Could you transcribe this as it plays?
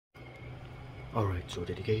Alright, so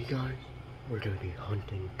today, guys, we're gonna be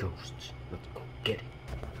hunting ghosts. Let's go get it.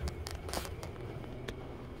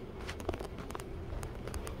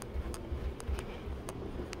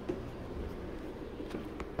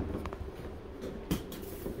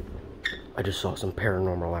 I just saw some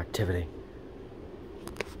paranormal activity.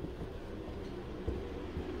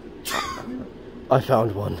 I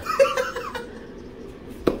found one.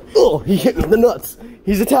 Oh, he hit me in the nuts.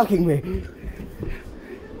 He's attacking me.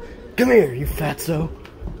 Come here, you fatso.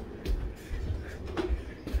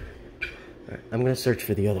 Right, I'm gonna search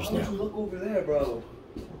for the others now. Why don't you look over there, bro?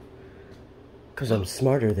 Cause I'm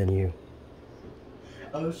smarter than you.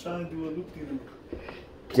 I was trying to do a loop-de-loop.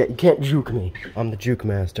 Yeah, you can't juke me. I'm the juke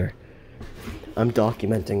master. I'm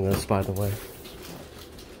documenting this, by the way.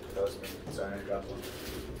 That was me. Sorry, I dropped one.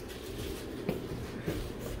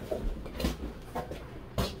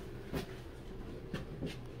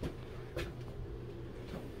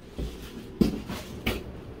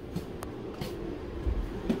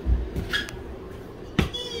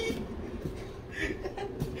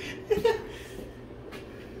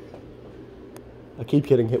 I keep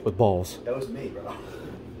getting hit with balls. That was me, bro.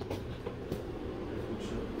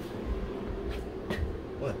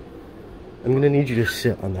 What? I'm gonna need you to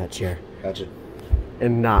sit on that chair. Gotcha.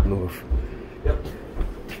 And not move. Yep.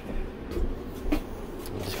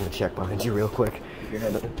 I'm just gonna check behind you real quick. Your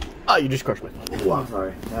head. Oh, you just crushed my phone. Oh, I'm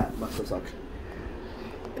sorry. That must have sucked.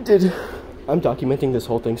 It did. I'm documenting this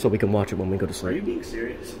whole thing so we can watch it when we go to sleep. Are you being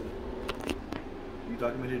serious? You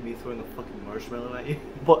documented me throwing the fucking marshmallow at you?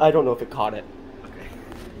 Well, I don't know if it caught it. Okay.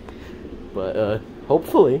 But,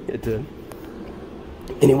 hopefully it did.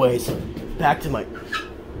 Anyways, back to my...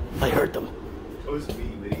 I heard them. It was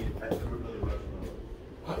me, but I threw another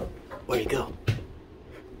marshmallow. Where'd you go?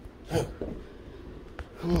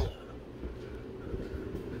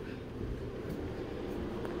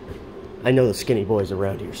 I know the skinny boy's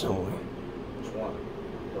around here somewhere. Which one?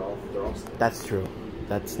 They're all skinny. That's true.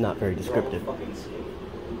 That's not very descriptive. They're all fucking skinny.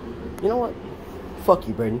 You know what? Fuck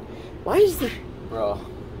you, Braden. Why is the... Bro.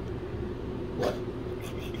 What?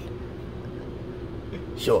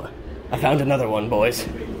 Sure. I found another one, boys.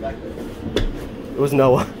 It was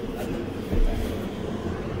Noah.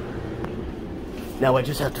 Now I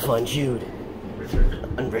just have to find Jude. Richard.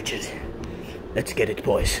 And Richard. Let's get it,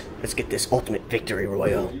 boys. Let's get this ultimate victory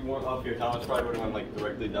royale. If you weren't up here, Thomas probably would have went like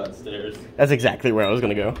directly downstairs. That's exactly where I was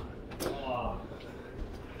gonna go.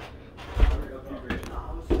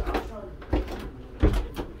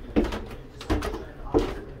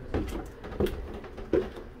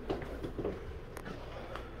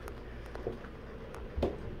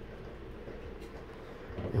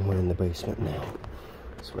 And we're in the basement now.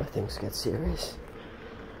 That's where things get serious.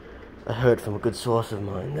 I heard from a good source of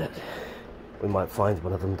mine that we might find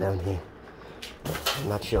one of them down here. I'm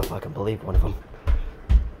not sure if I can believe one of them.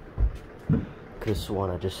 Could have sworn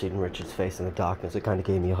I just seen Richard's face in the darkness. It kind of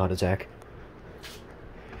gave me a heart attack.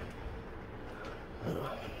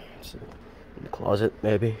 So, in the closet,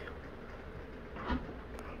 maybe.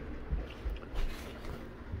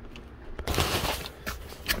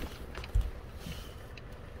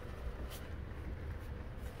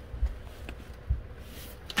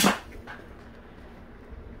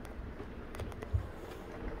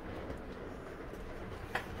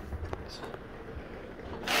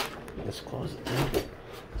 This closet too.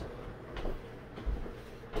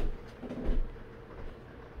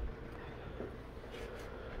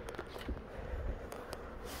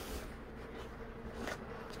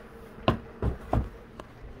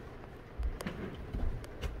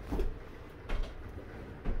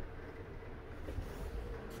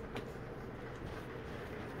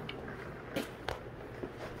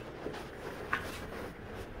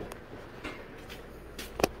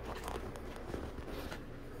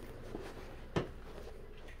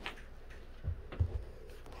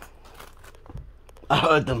 I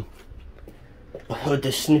heard them. I heard the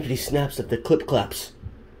snippety snaps of the clip claps.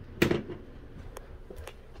 It's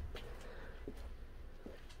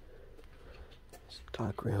a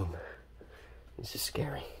dark room. This is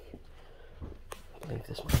scary. I believe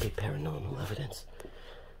this might be paranormal evidence.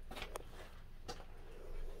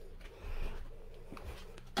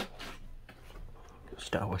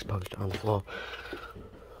 Star Wars poster on the floor.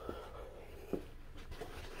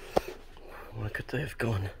 Where could they have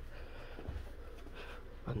gone?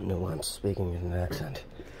 I know I'm speaking in an accent.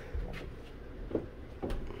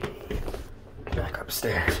 Back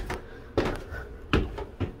upstairs.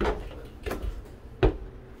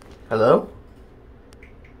 Hello?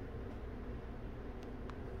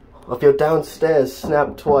 If you're downstairs,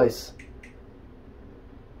 snap twice.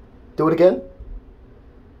 Do it again.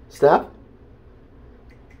 Snap.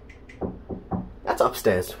 That's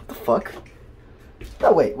upstairs. What the fuck?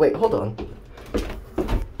 Oh, wait, hold on.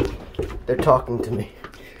 They're talking to me.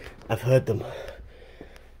 I've heard them.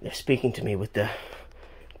 They're speaking to me with their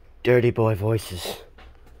dirty boy voices.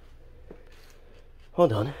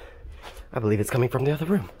 Hold on. I believe it's coming from the other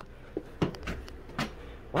room.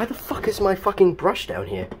 Why the fuck is my fucking brush down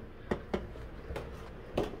here?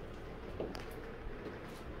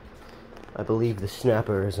 I believe the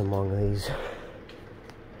snapper is among these.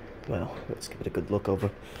 Well, let's give it a good look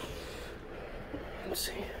over. Let's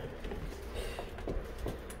see.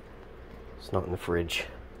 It's not in the fridge.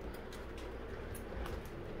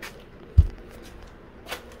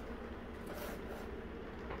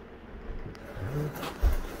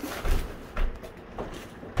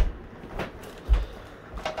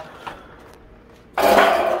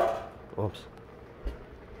 Oops.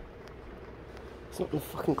 It's not in the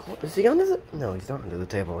fucking closet. Is he under the... No, he's not under the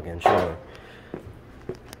table again, surely.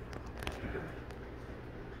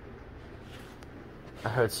 I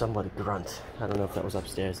heard somebody grunt. I don't know if that was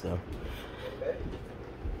upstairs, though.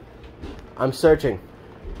 I'm searching.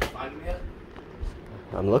 Find him yet?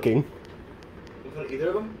 I'm looking. You found either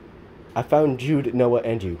of them? I found Jude, Noah,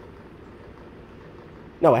 and you.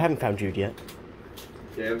 No, I haven't found Jude yet.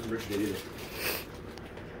 Yeah, I haven't found Richard either.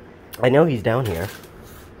 I know he's down here.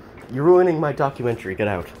 You're ruining my documentary. Get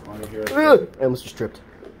out. Want to hear I almost just tripped.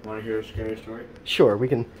 Want to hear a scary story? Sure, we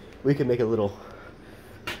can make a little...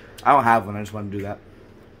 I don't have one. I just want to do that.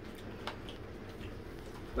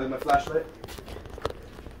 Like my flashlight?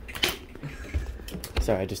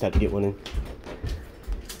 Sorry, I just had to get one in.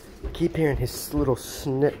 I keep hearing his little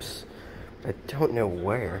snips. I don't know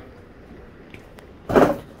where.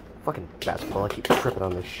 Fucking basketball, I keep tripping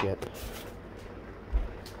on this shit.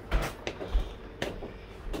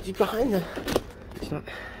 Is he behind the... He's not...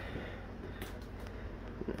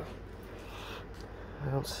 No.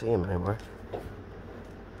 I don't see him anymore.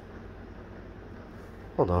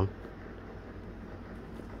 Hold on.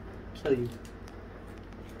 Tell you.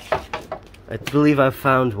 I believe I've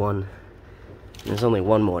found one. There's only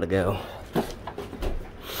one more to go. If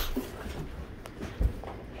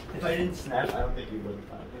I didn't snap, I don't think you would have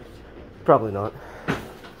found it. Probably not.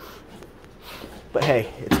 But hey,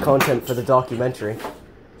 it's content for the documentary.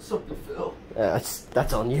 Something, Phil.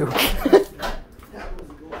 That's on you. That was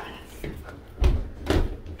glass.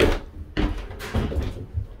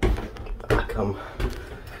 Come.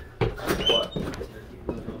 What?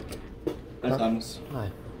 That's Thomas. Hi.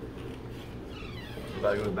 I'm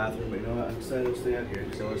about to go to the bathroom, but you know what? I'm excited to stay out here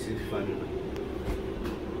because I want to see if you find it.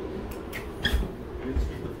 You just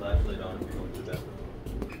keep the flashlight on if you're going to the bathroom.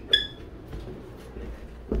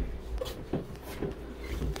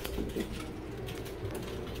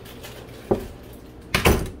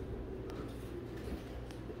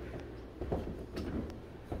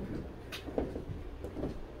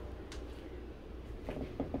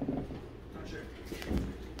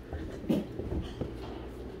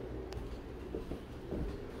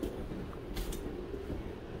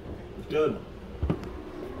 Good.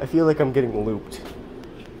 I feel like I'm getting looped.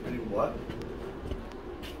 Any what?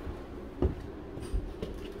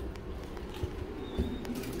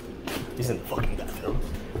 He's in the fucking bathroom.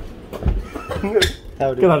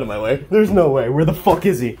 Get out of my way. There's no way. Where the fuck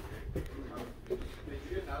is he?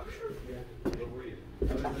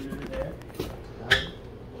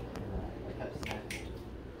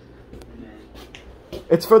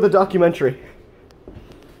 It's for the documentary.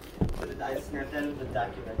 I snapped out of the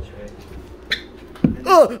documentary.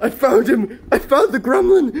 Oh, I found him! I found the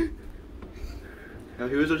gremlin! Now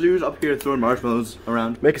he was up here throwing marshmallows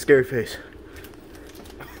around. Make a scary face.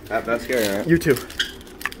 That's scary, right? You too.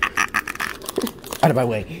 Out of my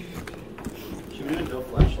way. Should we do no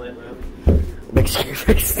flashlight round? Make a scary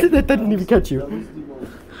face. That didn't even catch you.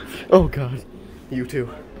 Oh god. You too.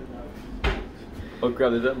 Oh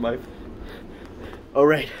crap, is that my...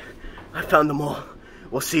 Alright. I found them all.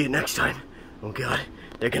 We'll see you next time. Oh god.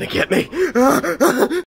 They're gonna get me.